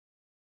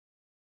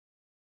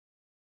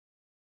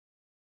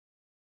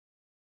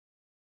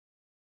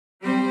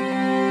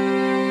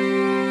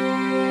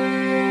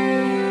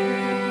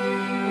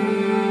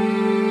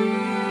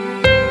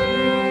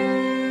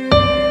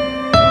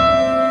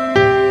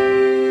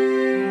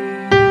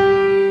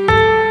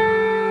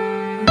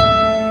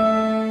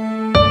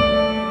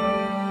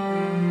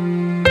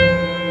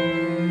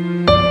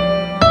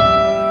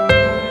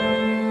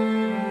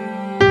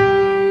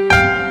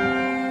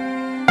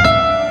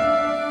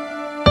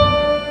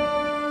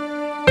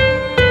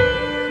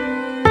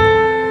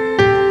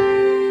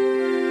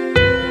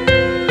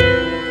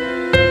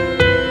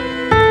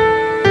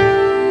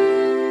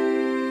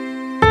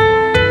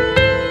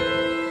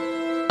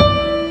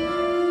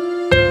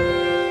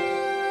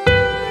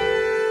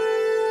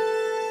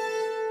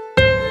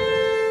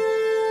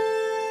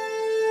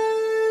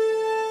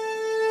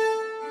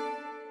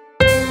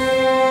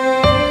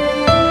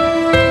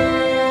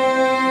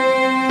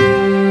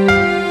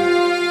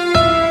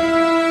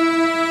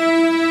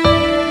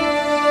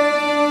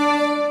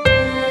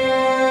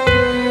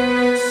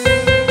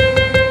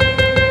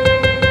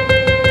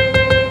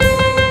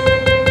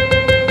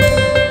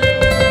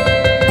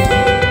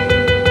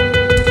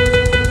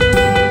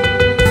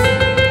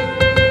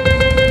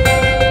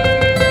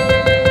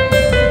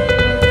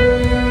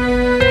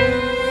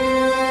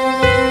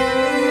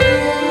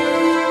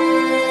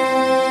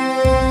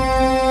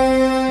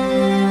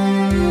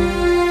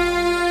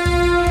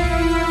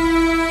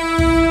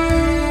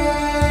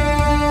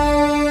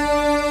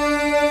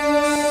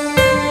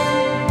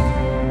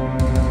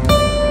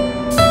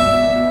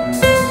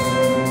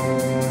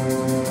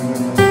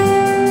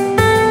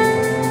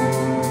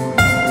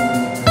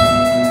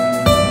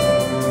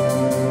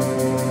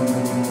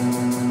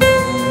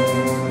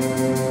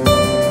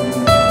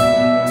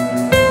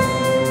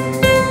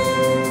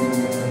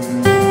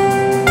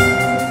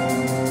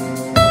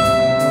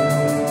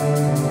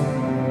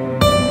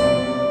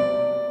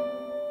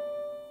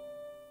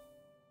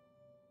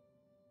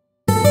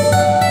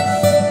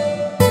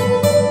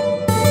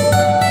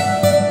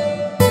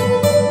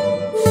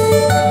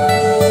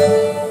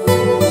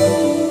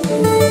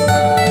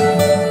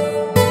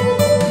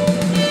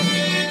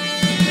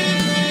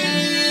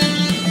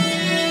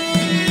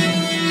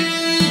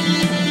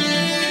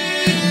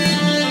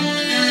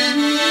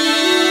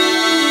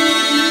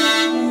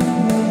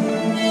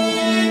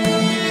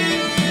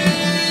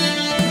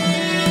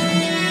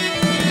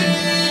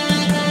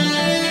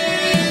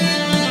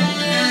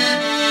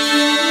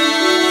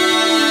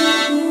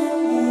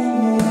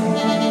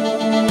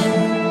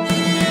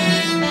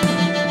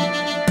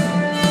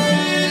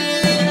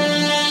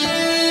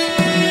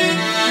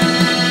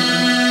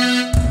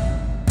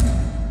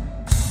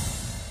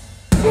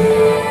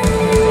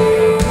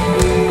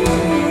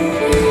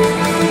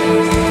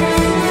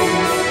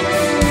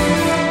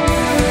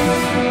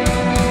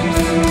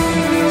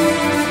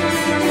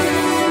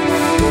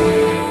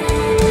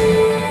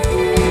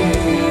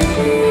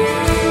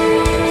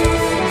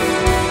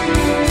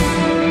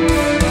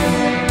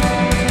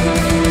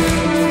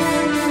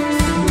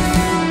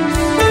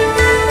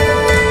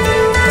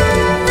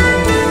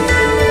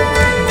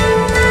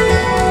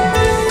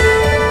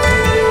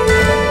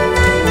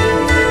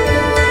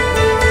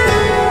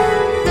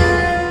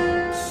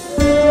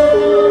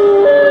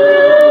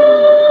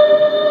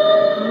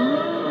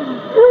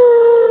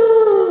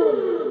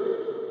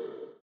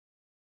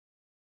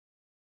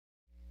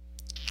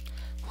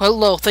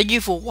Hello, thank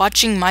you for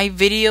watching my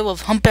video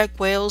of Humpback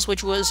Whales,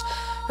 which was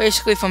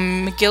basically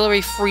from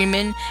MacGillivray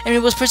Freeman, and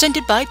it was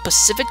presented by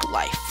Pacific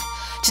Life.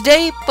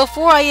 Today,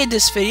 before I end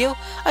this video,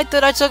 I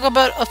thought I'd talk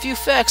about a few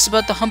facts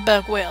about the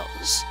humpback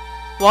whales.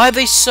 Why are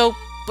they so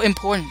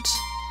important?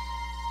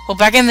 Well,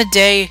 back in the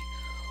day,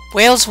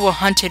 whales were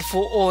hunted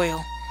for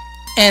oil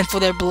and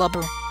for their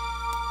blubber.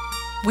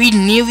 We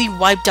nearly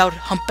wiped out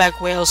humpback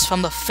whales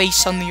from the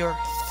face on the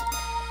earth.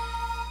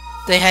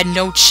 They had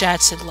no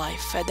chance at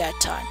life at that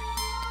time.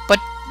 But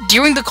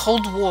during the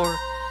Cold War,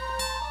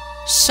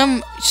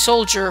 some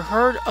soldier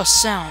heard a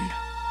sound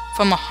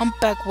from a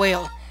humpback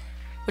whale,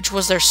 which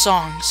was their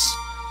songs,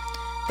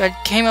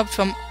 that came up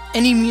from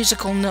any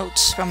musical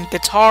notes, from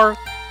guitar,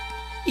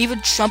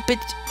 even trumpet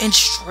and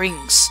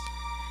strings.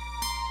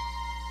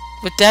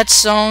 With that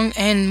song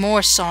and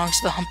more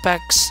songs, the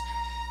humpbacks,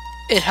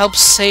 it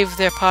helps save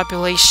their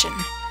population.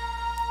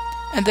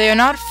 And they are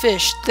not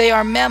fish, they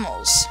are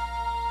mammals.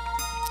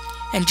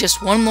 And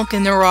just one look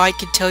in their eye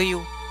could tell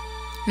you,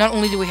 not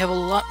only do we have a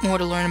lot more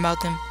to learn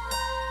about them,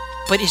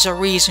 but is a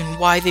reason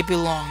why they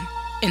belong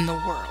in the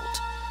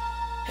world.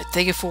 And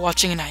thank you for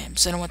watching, and I am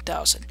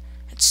Zen1000,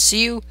 and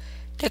see you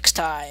next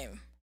time.